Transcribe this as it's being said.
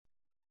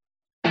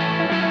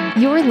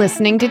You're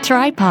listening to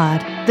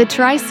Tripod, the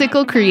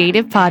Tricycle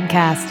Creative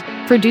Podcast,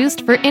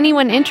 produced for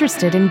anyone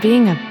interested in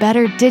being a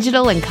better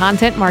digital and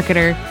content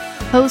marketer.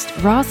 Host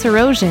Ross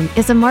Erosion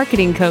is a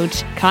marketing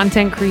coach,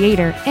 content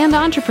creator, and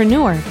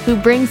entrepreneur who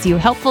brings you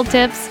helpful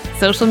tips,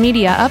 social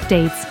media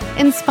updates,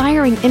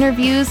 inspiring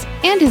interviews,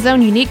 and his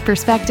own unique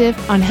perspective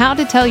on how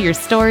to tell your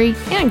story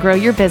and grow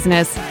your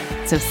business.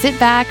 So sit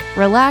back,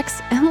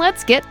 relax, and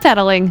let's get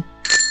pedaling.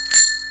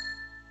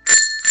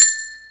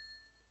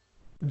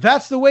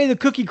 That's the way the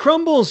cookie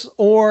crumbles,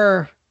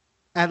 or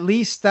at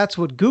least that's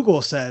what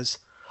Google says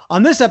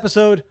on this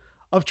episode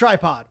of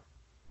Tripod.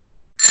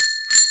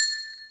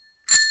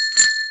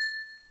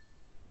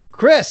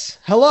 Chris,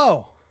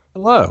 hello.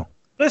 Hello.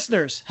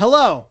 Listeners,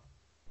 hello.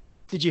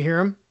 Did you hear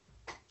him?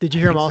 Did you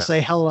hear them all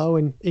say hello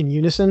in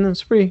unison?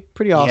 It's pretty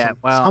awesome. Yeah,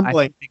 well, I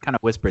think they kind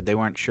of whispered. They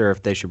weren't sure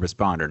if they should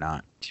respond or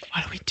not.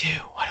 What do we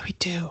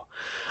do?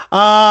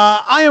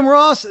 I am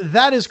Ross.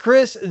 That is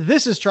Chris.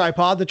 This is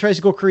Tripod, the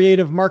Tricycle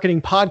Creative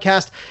Marketing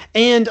Podcast.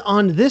 And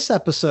on this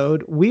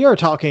episode, we are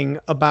talking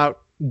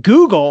about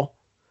Google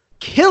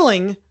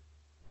killing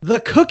the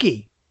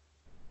cookie.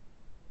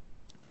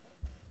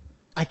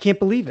 I can't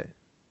believe it.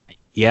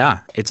 Yeah,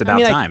 it's about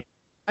time.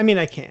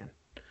 I can.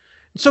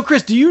 So,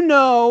 Chris, do you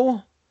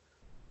know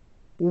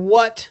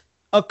what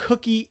a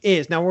cookie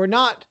is? Now,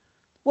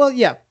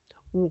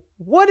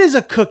 what is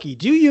a cookie?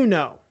 Do you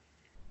know?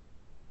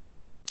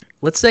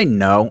 Let's say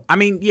no.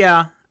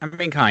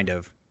 Kind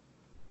of.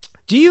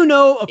 Do you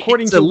know,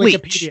 according to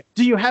Wikipedia, leech.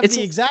 Do you have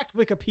the exact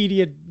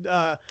Wikipedia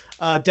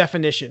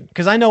definition?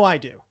 Because I know I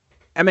do.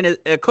 I mean,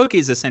 a cookie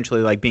is essentially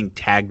like being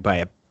tagged by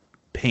a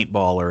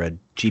paintball or a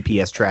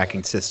GPS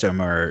tracking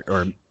system or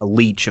a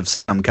leech of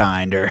some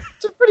kind. Or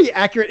it's pretty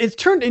accurate. It's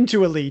turned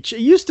into a leech. It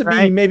used to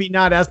be maybe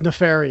not as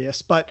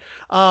nefarious, but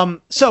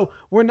so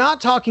we're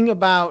not talking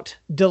about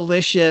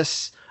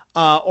delicious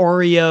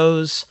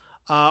Oreos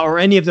or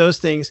any of those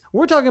things.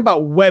 We're talking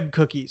about web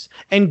cookies.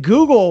 And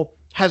Google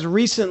has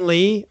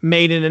recently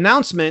made an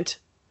announcement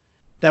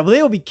that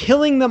they will be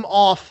killing them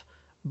off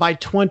by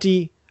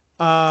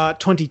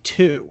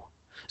 2022.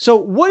 So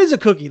what is a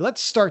cookie?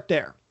 Let's start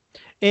there.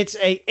 It's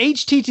a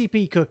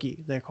HTTP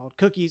cookie. They're called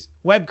cookies,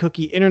 web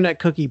cookie, internet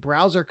cookie,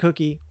 browser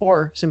cookie,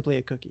 or simply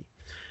a cookie.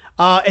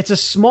 It's a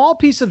small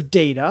piece of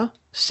data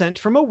sent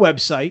from a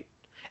website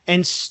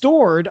and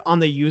stored on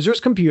the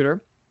user's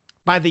computer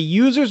by the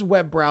user's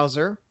web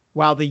browser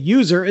while the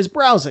user is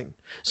browsing.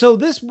 So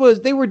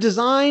they were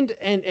designed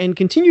and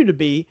continue to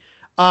be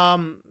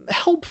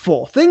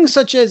helpful. Things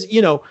such as,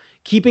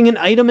 keeping an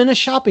item in a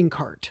shopping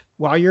cart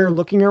while you're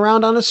looking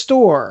around on a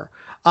store.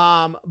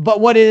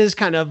 But what it is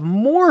kind of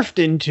morphed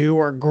into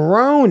or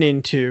grown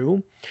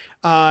into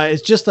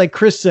is just like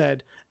Chris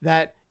said,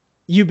 that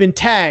you've been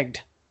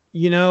tagged.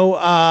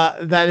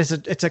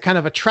 It's a kind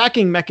of a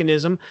tracking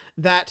mechanism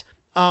that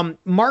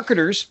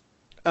marketers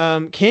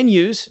can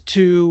use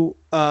to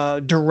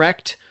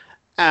direct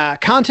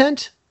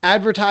content,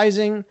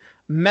 advertising,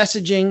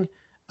 messaging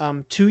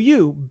to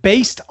you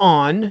based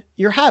on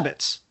your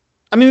habits.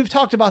 I mean, we've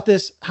talked about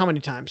this how many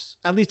times?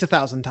 At least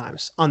 1,000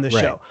 times on this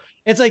show.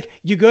 It's like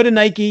you go to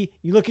Nike,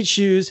 you look at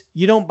shoes,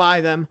 you don't buy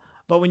them,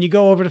 but when you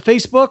go over to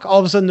Facebook, all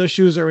of a sudden those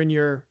shoes are in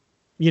your,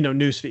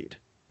 newsfeed.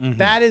 Mm-hmm.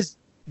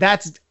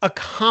 That's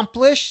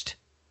accomplished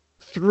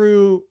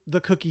through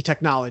the cookie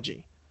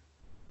technology.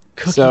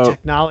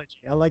 Technology.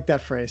 I like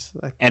that phrase.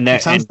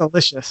 It sounds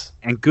delicious.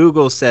 And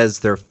Google says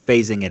they're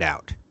phasing it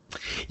out.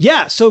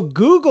 Yeah. So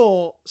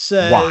Google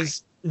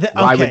says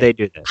Why would they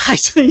do this? I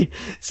see.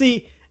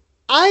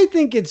 I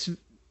think it's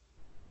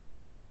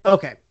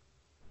okay.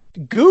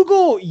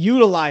 Google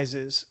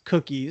utilizes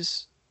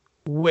cookies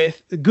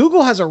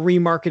Google has a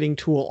remarketing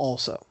tool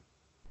also.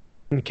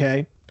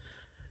 Okay.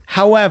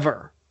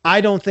 However,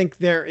 I don't think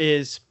there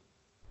is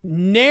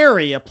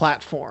nary a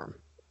platform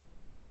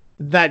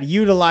that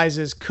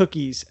utilizes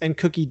cookies and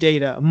cookie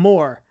data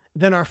more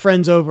than our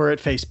friends over at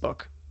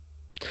Facebook.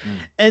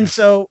 And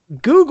so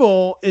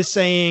Google is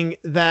saying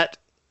that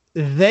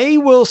they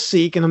will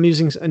seek,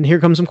 and here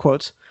comes some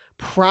quotes,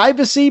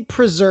 privacy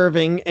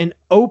preserving and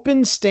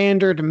open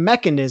standard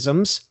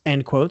mechanisms,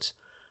 end quotes,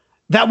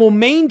 that will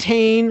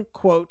maintain,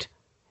 quote,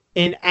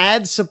 an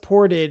ad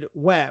supported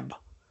web.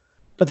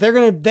 But they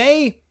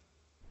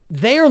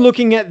are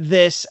looking at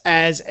this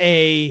as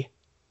a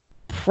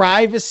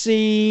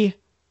privacy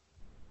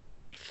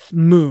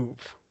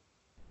move,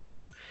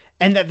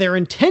 and that their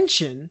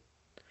intention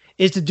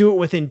is to do it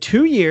within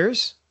 2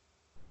 years.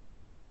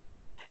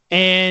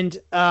 And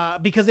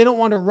because they don't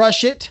want to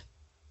rush it,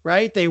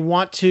 right? They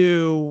want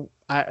to,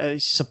 I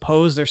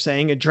suppose they're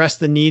saying, address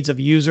the needs of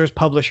users,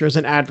 publishers,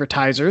 and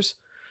advertisers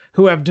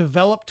who have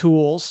developed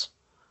tools,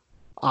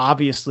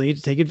 obviously,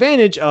 to take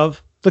advantage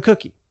of the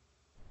cookie.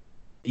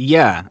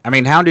 Yeah. I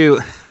mean, how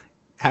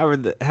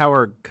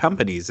are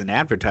companies and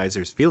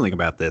advertisers feeling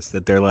about this?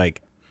 That they're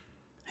like,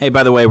 hey,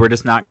 by the way, we're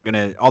just not going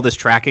to, all this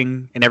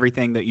tracking and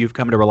everything that you've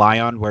come to rely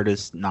on, we're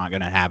just not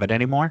going to have it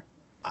anymore?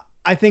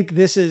 I think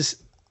this is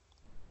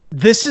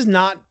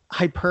not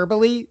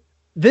hyperbole.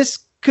 This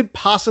could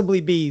possibly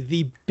be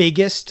the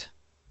biggest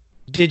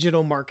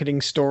digital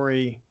marketing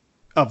story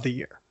of the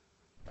year.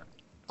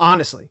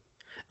 Honestly,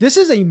 this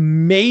is a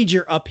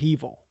major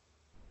upheaval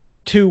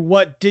to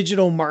what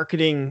digital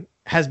marketing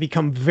has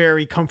become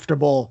very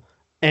comfortable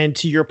and,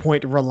 to your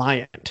point,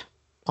 reliant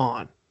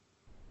on.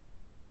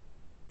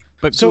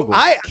 But so Google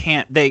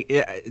can't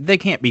they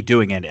can't be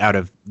doing it out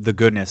of the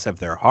goodness of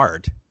their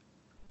heart.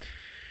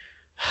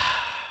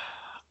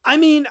 I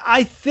mean,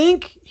 I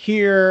think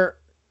here,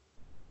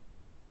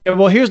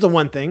 well, here's the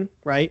one thing,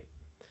 right?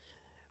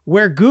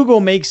 Where Google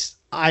makes,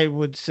 I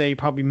would say,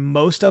 probably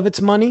most of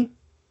its money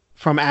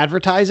from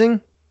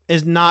advertising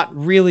is not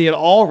really at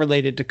all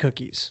related to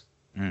cookies.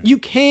 You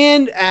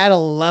can add a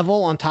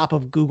level on top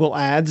of Google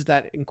Ads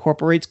that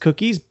incorporates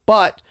cookies,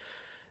 but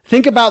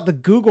think about the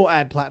Google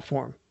ad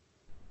platform.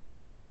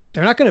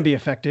 They're not going to be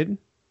affected,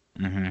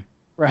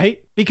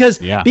 right? Because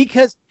the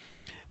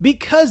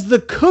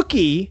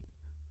cookie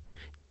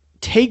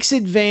takes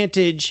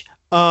advantage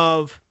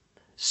of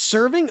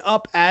serving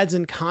up ads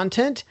and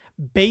content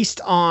based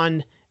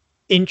on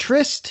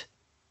interest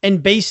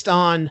and based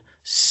on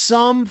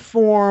some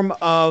form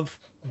of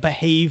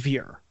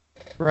behavior,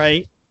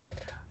 right?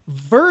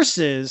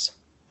 Versus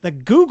the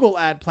Google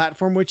ad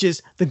platform, which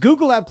is the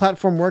Google ad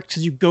platform works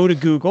because you go to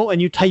Google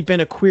and you type in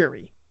a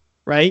query,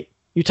 right?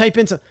 You type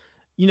in some,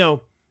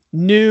 new,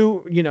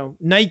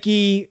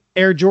 Nike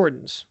Air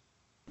Jordans.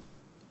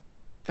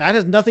 That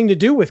has nothing to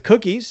do with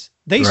cookies.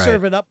 They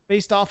serve it up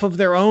based off of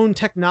their own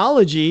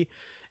technology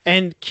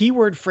and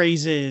keyword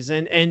phrases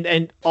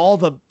and all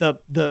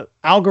the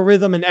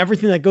algorithm and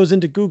everything that goes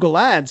into Google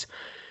Ads.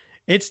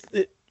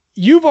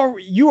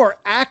 You are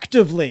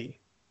actively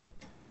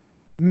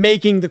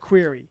making the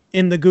query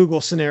in the Google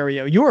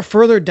scenario. You are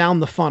further down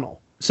the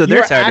funnel. So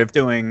they're tired of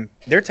doing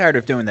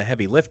the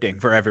heavy lifting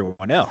for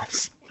everyone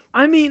else.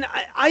 I mean,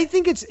 I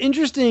think it's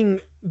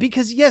interesting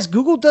because yes,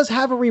 Google does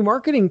have a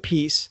remarketing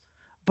piece,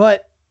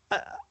 but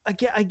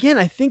again,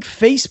 I think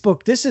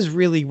Facebook, this is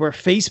really where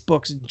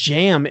Facebook's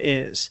jam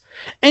is.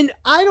 And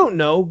I don't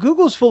know,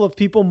 Google's full of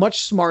people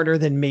much smarter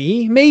than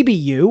me, maybe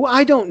you,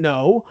 I don't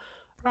know.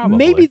 Probably.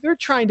 Maybe they're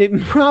trying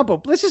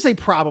to, let's just say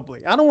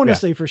probably. I don't want to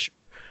say for sure.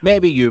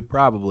 Maybe you,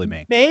 probably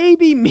me.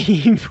 Maybe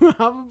me,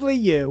 probably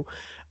you.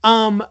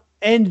 And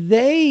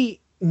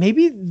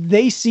maybe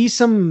they see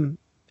some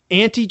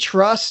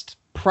antitrust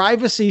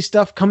privacy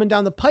stuff coming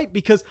down the pipe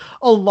because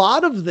a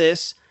lot of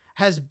this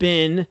has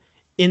been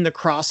in the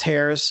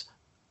crosshairs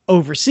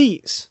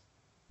overseas,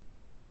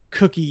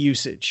 cookie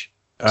usage.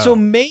 Oh. So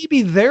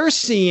maybe they're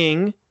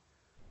seeing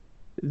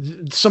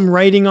some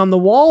writing on the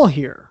wall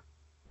here.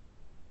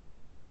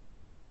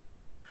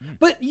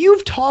 But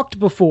you've talked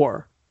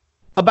before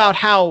about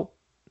how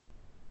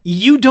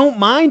you don't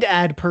mind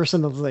ad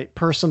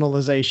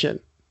personalization.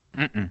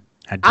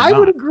 I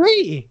would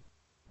agree.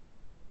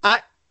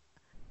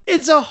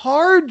 It's a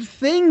hard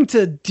thing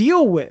to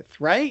deal with,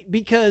 right?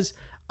 Because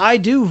I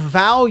do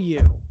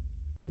value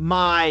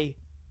my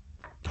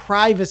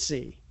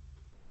privacy.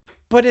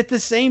 But at the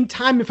same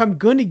time, if I'm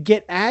going to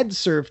get ads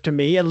served to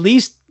me, at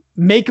least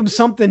make them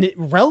something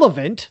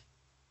relevant.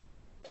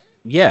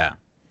 Yeah.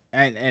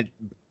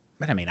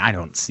 But I mean, I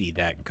don't see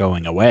that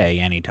going away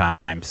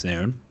anytime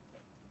soon.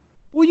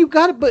 Well, you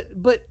got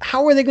it, but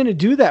how are they going to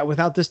do that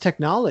without this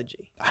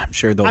technology? I'm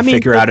sure they'll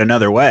figure out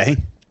another way.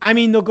 I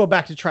mean, they'll go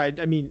back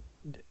to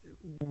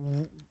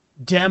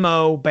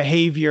demo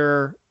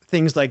behavior,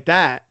 things like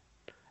that.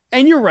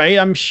 And you're right.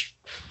 I'm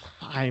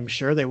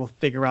sure they will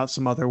figure out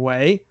some other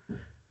way.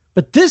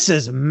 But this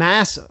is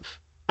massive.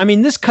 I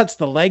mean, this cuts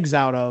the legs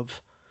out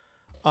of,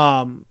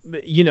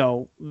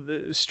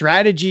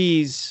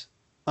 strategies,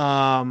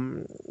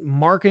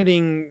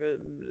 marketing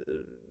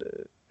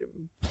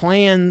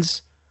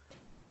plans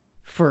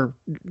for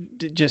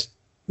just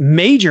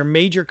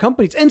major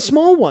companies and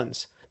small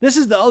ones. This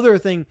is the other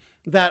thing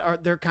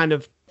that they're kind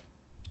of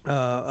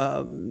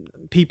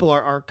people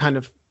are kind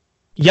of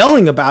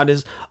yelling about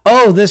is,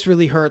 oh, this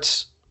really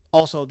hurts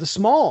also the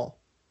small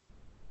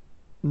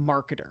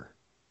marketer,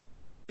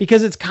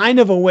 because it's kind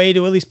of a way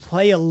to at least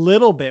play a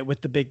little bit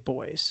with the big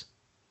boys.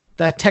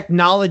 That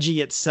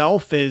technology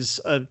itself is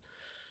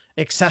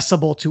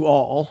accessible to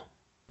all.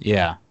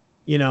 Yeah.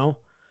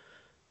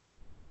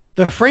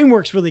 The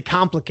framework's really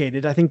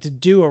complicated. I think to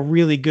do a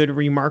really good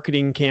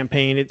remarketing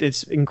campaign,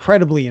 it's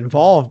incredibly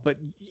involved, but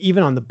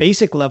even on the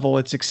basic level,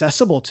 it's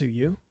accessible to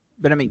you.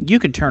 But I mean, you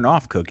could turn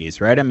off cookies,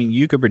 right? I mean,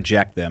 you could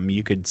reject them.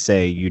 You could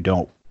say you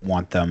don't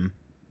want them.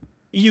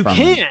 You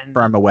can.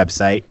 From a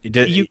website.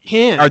 You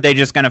can. Are they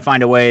just going to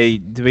find a way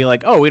to be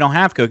like, oh, we don't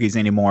have cookies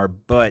anymore,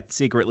 but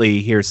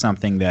secretly here's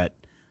something that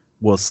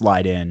will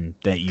slide in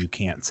that you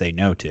can't say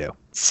no to?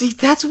 See,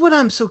 that's what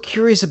I'm so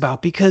curious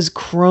about, because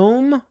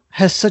Chrome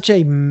has such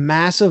a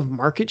massive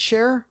market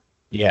share.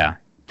 Yeah.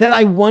 That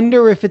I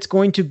wonder if it's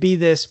going to be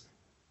this,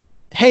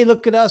 hey,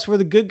 look at us, we're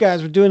the good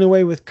guys, we're doing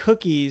away with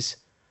cookies.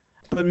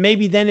 But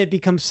maybe then it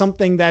becomes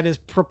something that is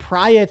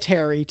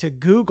proprietary to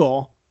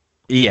Google.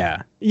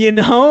 Yeah.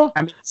 I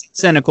mean, it's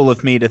cynical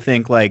of me to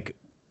think like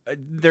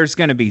there's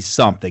going to be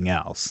something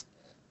else.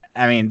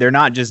 I mean, they're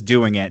not just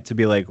doing it to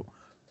be like,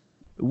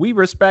 we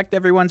respect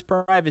everyone's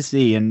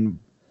privacy and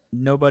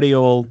nobody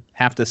will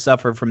have to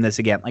suffer from this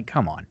again. Like,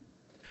 come on.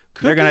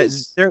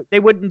 They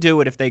wouldn't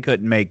do it if they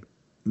couldn't make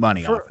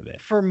money off of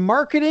it. For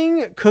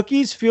marketing,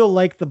 cookies feel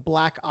like the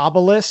black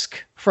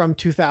obelisk from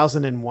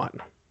 2001.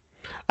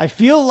 I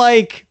feel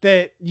like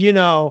that,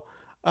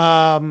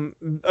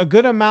 a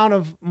good amount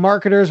of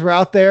marketers were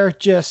out there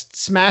just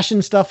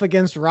smashing stuff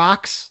against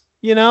rocks,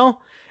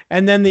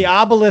 and then the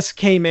obelisk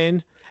came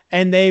in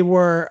and they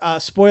were,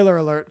 spoiler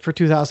alert for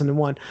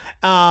 2001,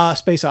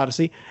 Space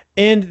Odyssey,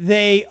 and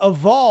they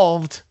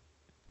evolved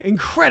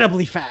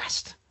incredibly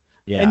fast.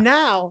 Yeah. And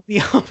now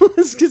the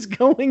obelisk is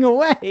going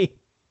away.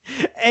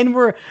 And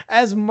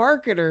as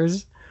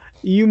marketers,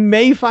 you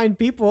may find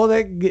people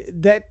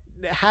that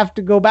have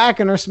to go back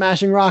and are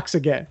smashing rocks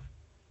again.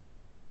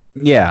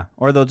 Yeah,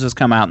 or they'll just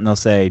come out and they'll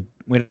say,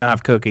 we don't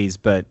have cookies,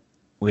 but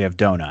we have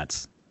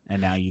donuts.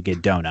 And now you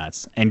get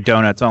donuts. And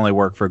donuts only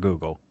work for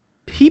Google.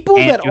 People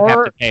that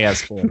have to pay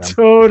us for them.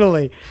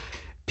 Totally.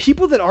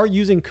 People that are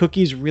using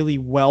cookies really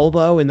well,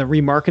 though, in the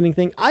remarketing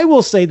thing, I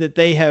will say that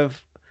they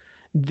have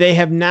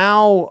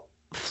now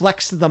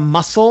flexed the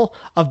muscle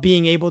of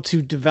being able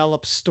to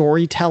develop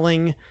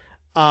storytelling,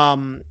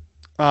 better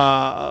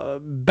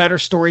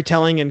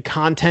storytelling and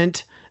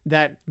content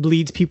that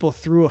leads people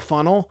through a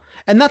funnel.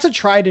 And that's a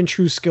tried and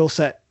true skill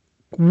set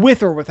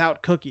with or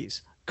without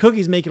cookies.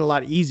 Cookies make it a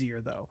lot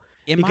easier, though,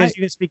 because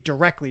you can speak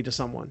directly to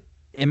someone.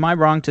 Am I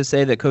wrong to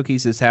say that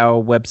cookies is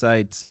how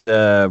websites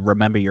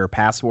remember your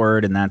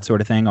password and that sort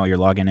of thing, all your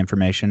login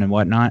information and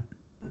whatnot?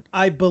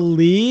 I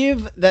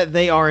believe that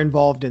they are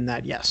involved in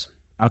that, yes.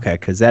 Okay,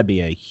 because that'd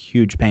be a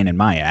huge pain in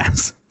my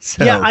ass.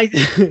 So. Yeah,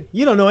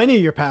 you don't know any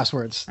of your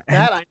passwords.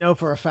 That I know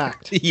for a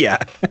fact. Yeah.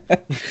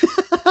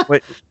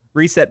 But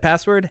reset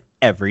password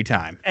every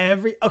time.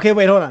 Okay,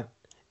 wait, hold on.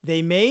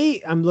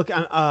 I'm looking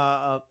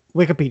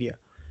Wikipedia.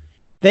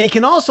 They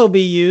can also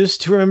be used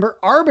to remember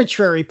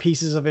arbitrary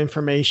pieces of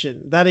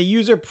information that a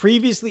user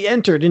previously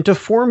entered into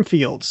form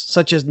fields,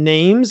 such as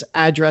names,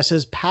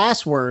 addresses,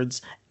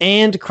 passwords,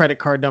 and credit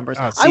card numbers.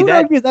 I would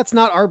argue that's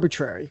not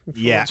arbitrary.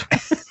 Yeah.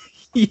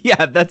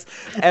 Yeah, that's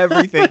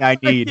everything I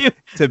need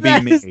to be me.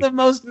 That is the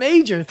most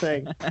major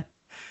thing.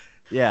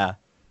 Yeah.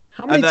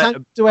 How many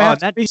times do I have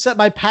to reset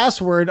my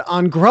password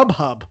on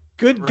Grubhub?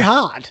 Good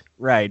God.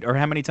 Right. Or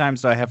how many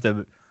times do I have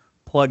to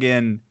plug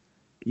in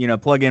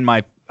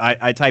my...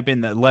 I type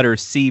in the letter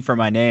C for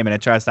my name and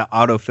it tries to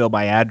autofill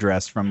my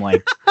address from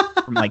like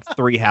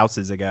 3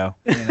 houses ago.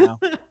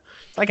 It's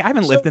like I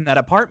haven't lived in that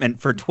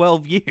apartment for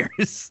 12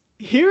 years.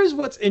 Here's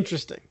what's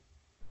interesting.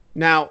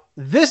 Now,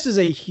 this is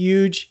a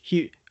huge,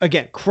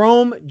 again,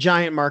 Chrome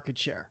giant market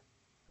share.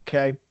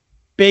 Okay.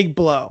 Big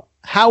blow.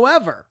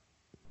 However,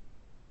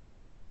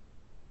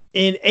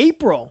 in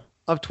April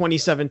of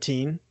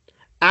 2017,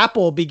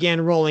 Apple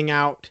began rolling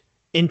out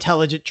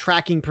intelligent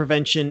tracking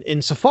prevention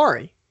in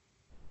Safari.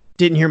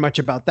 Didn't hear much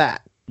about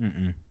that.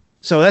 Mm-mm.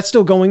 So that's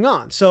still going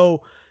on.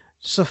 So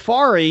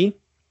Safari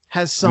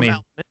has some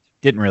element.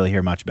 Didn't really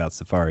hear much about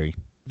Safari.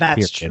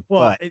 That's true.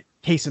 Well,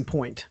 case in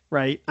point,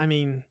 right? I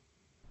mean,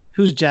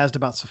 who's jazzed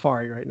about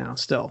Safari right now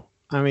still?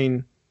 I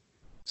mean,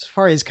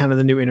 Safari is kind of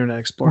the new Internet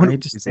Explorer. I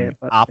hate to say it,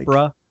 but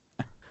Opera?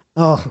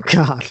 Oh,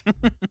 God.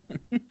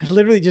 I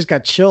literally just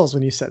got chills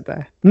when you said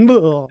that.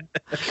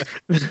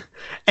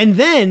 And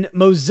then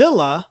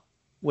Mozilla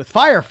with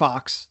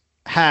Firefox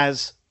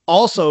has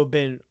also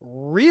been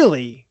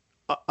really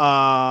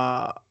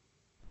hard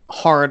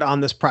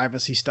on this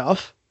privacy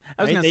stuff.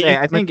 I was going to say,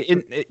 I think,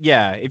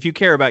 if you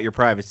care about your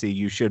privacy,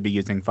 you should be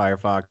using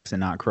Firefox and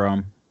not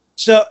Chrome.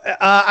 So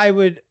I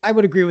would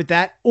agree with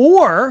that.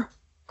 Or,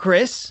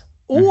 Chris,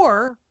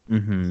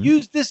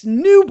 use this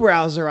new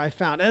browser I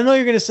found. And I know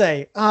you're going to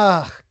say,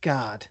 oh,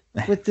 God,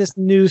 with this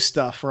new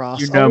stuff, Ross.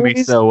 You know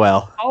me so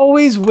well.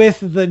 Always with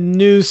the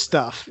new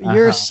stuff.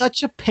 You're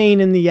such a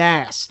pain in the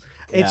ass.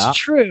 It's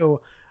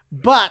true.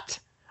 But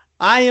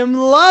I am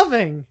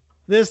loving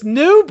this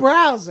new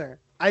browser.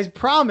 I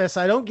promise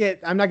I'm not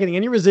getting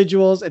any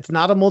residuals. It's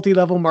not a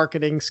multi-level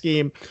marketing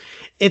scheme.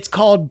 It's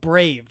called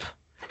Brave.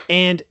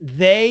 And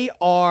they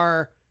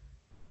are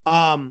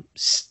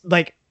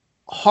like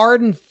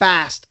hard and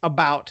fast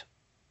about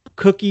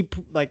cookie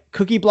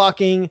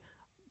blocking,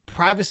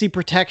 privacy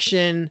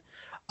protection.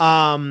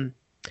 And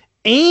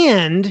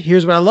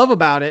here's what I love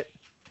about it.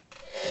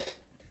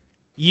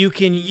 You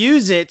can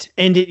use it,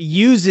 and it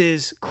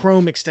uses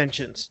Chrome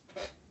extensions.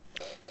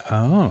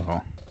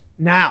 Oh.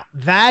 Now,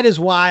 that is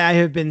why I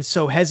have been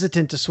so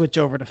hesitant to switch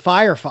over to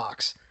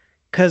Firefox,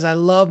 because I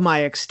love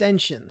my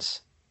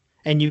extensions.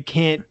 And you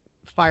can't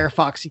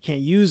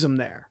use them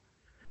there.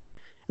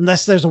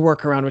 Unless there's a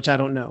workaround, which I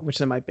don't know, which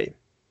there might be.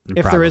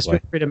 If there is, feel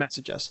free to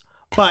message us.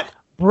 But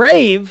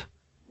Brave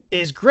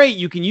is great.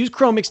 You can use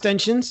Chrome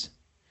extensions.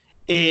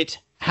 It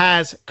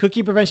has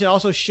cookie prevention. It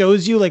also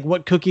shows you like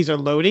what cookies are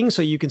loading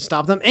so you can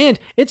stop them. And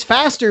it's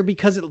faster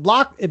because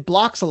it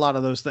blocks a lot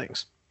of those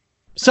things.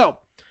 So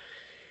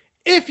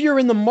if you're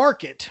in the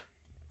market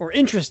or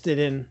interested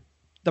in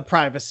the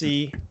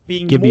privacy,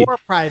 being more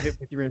private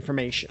with your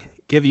information.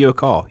 Give you a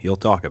call. You'll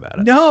talk about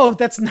it. No,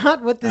 that's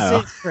not what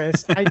this is,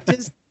 Chris.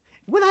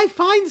 When I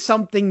find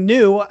something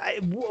new,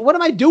 what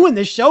am I doing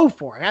this show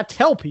for? I gotta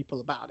tell people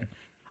about it.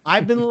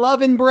 I've been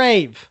loving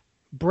Brave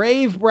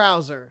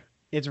browser.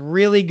 It's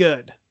really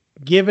good.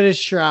 Give it a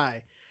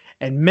try,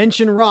 and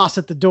mention Ross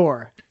at the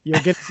door.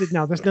 You'll get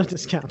no. There's no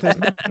discount. There's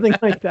nothing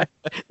like that.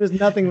 There's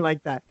nothing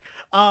like that.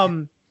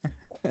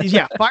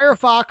 Yeah,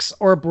 Firefox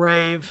or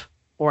Brave,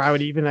 or I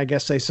would even, I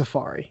guess, say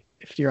Safari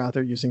if you're out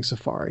there using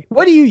Safari.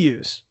 What do you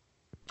use,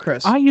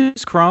 Chris? I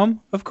use Chrome,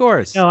 of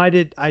course. No, I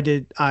did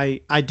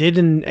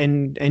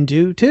and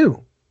do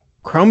too.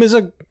 Chrome is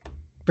a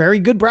very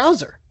good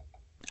browser.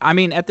 I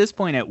mean, at this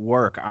point at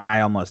work,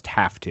 I almost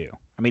have to.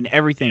 I mean,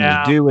 everything we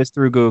do is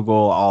through Google,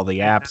 all the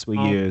apps we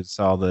use,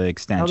 all the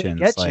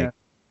extensions.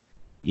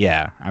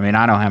 Yeah, I mean,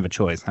 I don't have a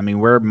choice. I mean,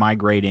 we're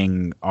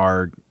migrating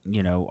our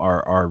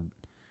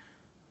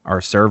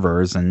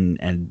servers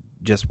and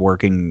just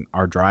working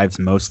our drives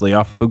mostly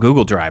off of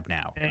Google Drive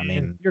now. And I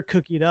mean, you're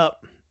cookied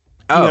up. You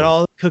got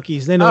all the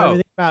cookies. They know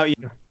everything about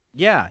you.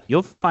 Yeah,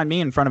 you'll find me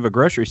in front of a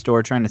grocery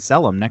store trying to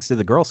sell them next to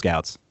the Girl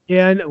Scouts.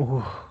 Yeah,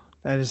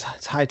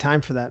 it's high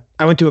time for that.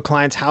 I went to a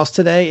client's house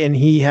today, and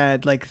he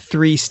had like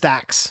 3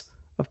 stacks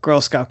of Girl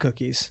Scout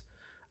cookies.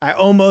 I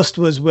almost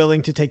was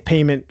willing to take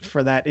payment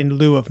for that in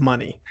lieu of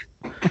money,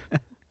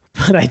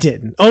 but I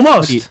didn't.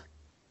 Almost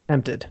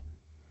tempted.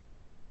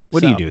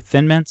 What do you do?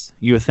 Thin Mints?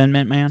 You a Thin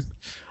Mint man?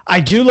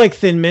 I do like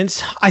Thin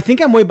Mints. I think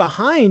I'm way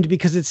behind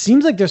because it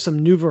seems like there's some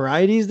new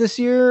varieties this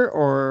year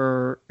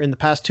or in the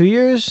past 2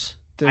 years.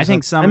 There's I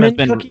think some have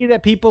been cookie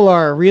that people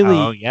are really.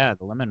 Oh yeah,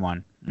 the lemon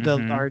one.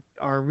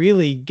 Are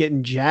really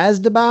getting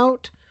jazzed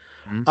about.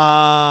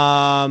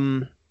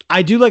 Mm-hmm.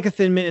 I do like a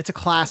Thin Mint. It's a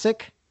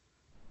classic.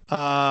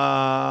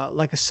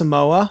 Like a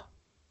Samoa.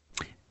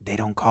 They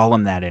don't call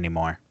them that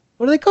anymore.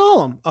 What do they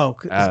call them? Oh,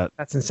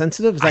 that's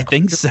insensitive. Is that I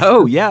think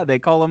so. Yeah, they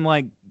call them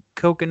like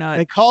coconut.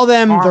 They call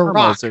them the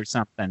Rock or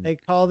something. They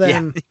call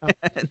them. Yeah.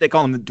 They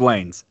call them the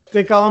Dwaynes.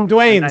 They call them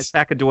Dwaynes. A nice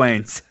pack of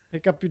Dwaynes.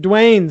 Pick up your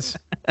Dwaynes.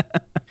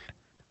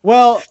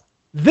 Well,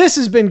 this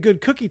has been good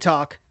cookie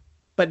talk,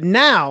 but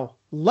now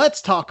let's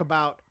talk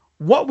about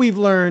what we've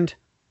learned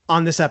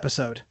on this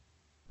episode.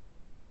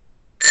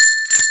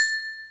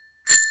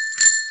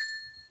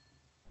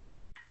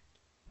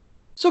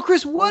 So,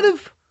 Chris, what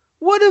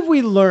have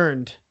we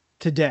learned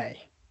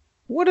today?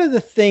 What are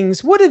the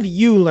things? What have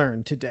you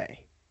learned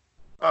today?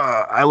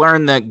 I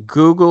learned that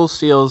Google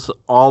steals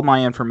all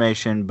my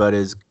information, but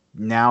is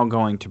now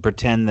going to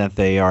pretend that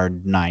they are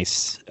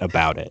nice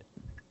about it.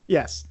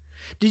 Yes.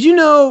 Did you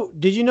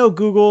know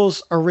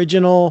Google's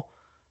original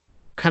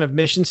kind of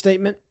mission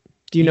statement?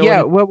 Do you know?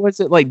 Yeah. What was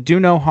it like? Do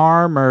no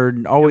harm or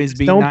always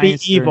be don't nice.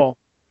 Don't be evil.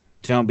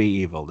 Don't be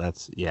evil.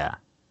 Yeah.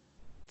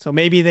 So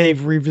maybe they're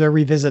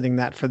revisiting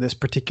that for this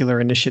particular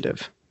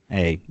initiative.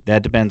 Hey,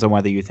 that depends on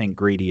whether you think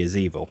greedy is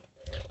evil.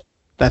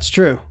 That's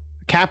true.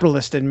 The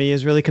capitalist in me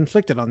is really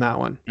conflicted on that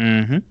one.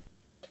 Mm-hmm.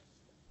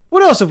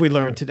 What else have we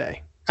learned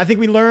today? I think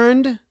we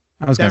learned.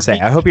 I was going to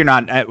say, I hope you're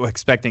not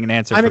expecting an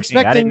answer from me.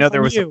 I didn't know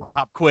there was a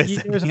pop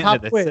quiz. There was a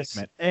pop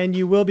quiz, and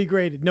you will be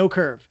graded. No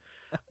curve.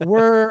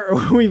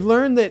 We've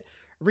learned that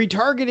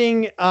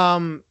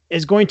retargeting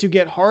is going to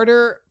get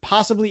harder,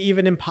 possibly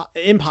even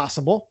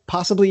impossible.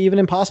 Possibly even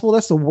impossible.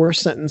 That's the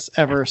worst sentence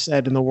ever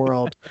said in the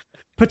world.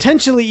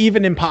 Potentially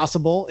even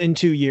impossible in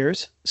 2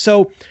 years.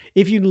 So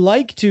if you'd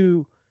like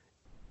to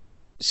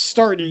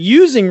start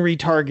using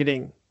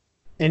retargeting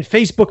and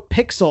Facebook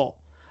Pixel,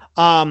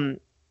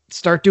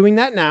 start doing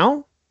that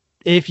now.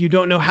 If you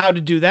don't know how to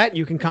do that,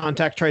 you can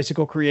contact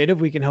Tricycle Creative.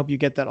 We can help you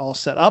get that all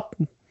set up.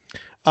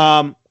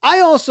 I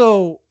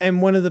also am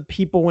one of the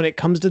people when it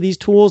comes to these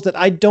tools that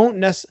I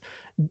don't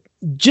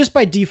just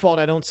by default,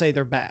 I don't say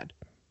they're bad.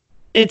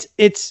 It's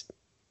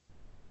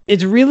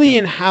really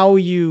in how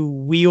you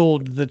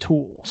wield the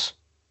tools,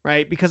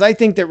 right? Because I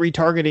think that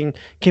retargeting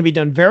can be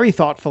done very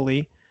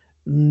thoughtfully,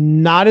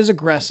 not as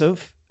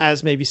aggressive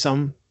as maybe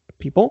some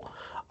people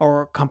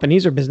or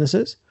companies or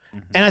businesses.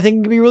 Mm-hmm. And I think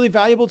it can be really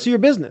valuable to your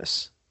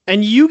business.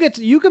 And you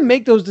can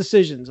make those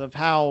decisions of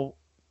how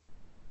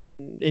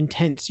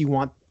intense you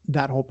want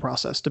that whole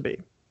process to be.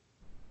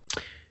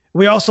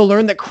 We also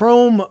learned that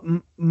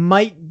Chrome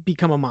might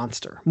become a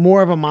monster,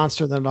 more of a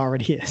monster than it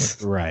already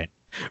is. Right.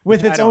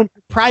 With its own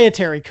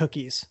proprietary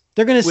cookies.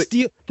 They're going to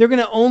steal. They're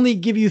going to only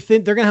give you they're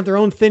going to have their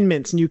own Thin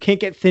Mints, and you can't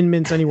get Thin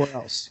Mints anywhere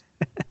else.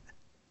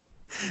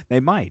 They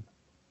might.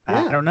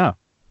 Yeah. I don't know.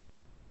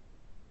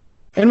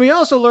 And we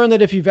also learned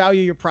that if you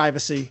value your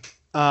privacy,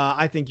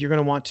 I think you're going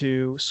to want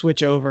to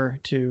switch over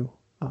to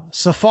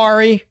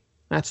Safari.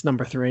 That's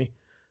number 3.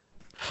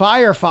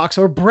 Firefox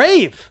or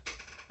Brave,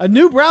 a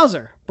new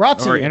browser brought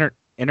to you. Or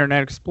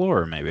Internet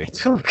Explorer, maybe.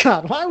 Oh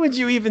God, why would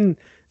you even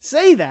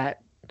say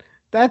that?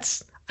 I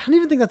don't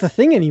even think that's a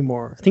thing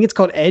anymore. I think it's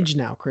called Edge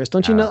now, Chris.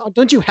 Don't you know?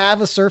 Don't you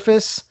have a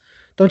Surface?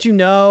 Don't you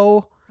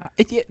know?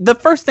 The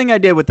first thing I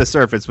did with the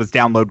Surface was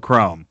download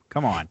Chrome.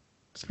 Come on.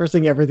 It's the first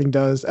thing everything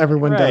does.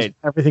 Everyone does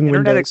everything.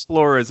 Internet Windows.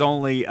 Explorer is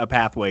only a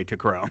pathway to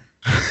Chrome.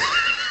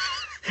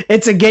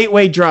 It's a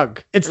gateway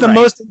drug. It's the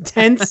most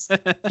intense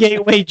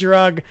gateway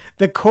drug.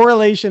 The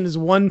correlation is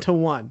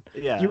 1-to-1.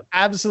 Yeah. You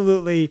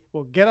absolutely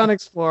will get on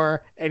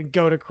Explorer and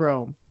go to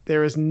Chrome.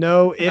 There is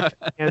no if,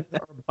 ands,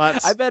 or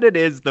buts. I bet it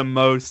is the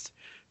most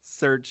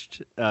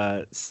searched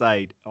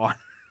site on.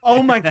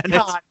 Oh my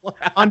God.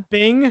 On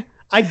Bing,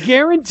 I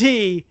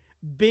guarantee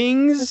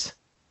Bing's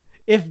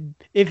if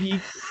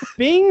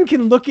Bing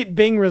can look at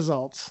Bing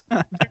results,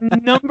 the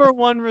number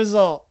one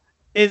result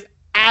is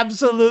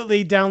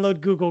absolutely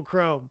download Google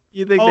Chrome.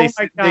 You think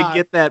they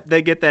get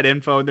that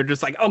info and they're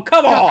just like, oh,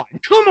 come on.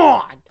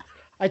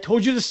 I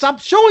told you to stop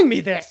showing me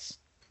this.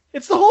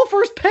 It's the whole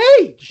first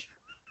page.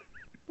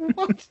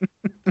 What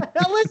the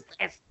hell is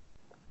this?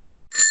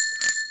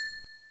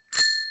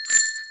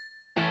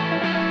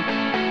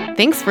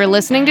 Thanks for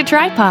listening to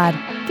Tripod.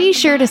 Be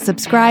sure to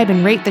subscribe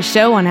and rate the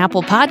show on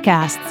Apple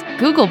Podcasts,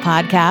 Google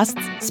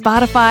Podcasts,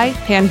 Spotify,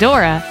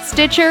 Pandora,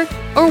 Stitcher,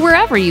 or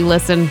wherever you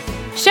listen.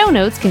 Show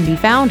notes can be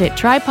found at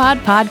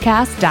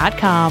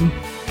tripodpodcast.com.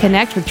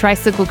 Connect with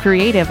Tricycle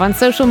Creative on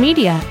social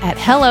media at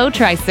Hello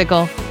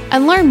Tricycle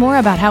and learn more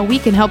about how we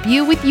can help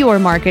you with your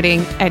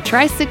marketing at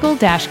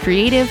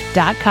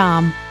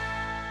tricycle-creative.com.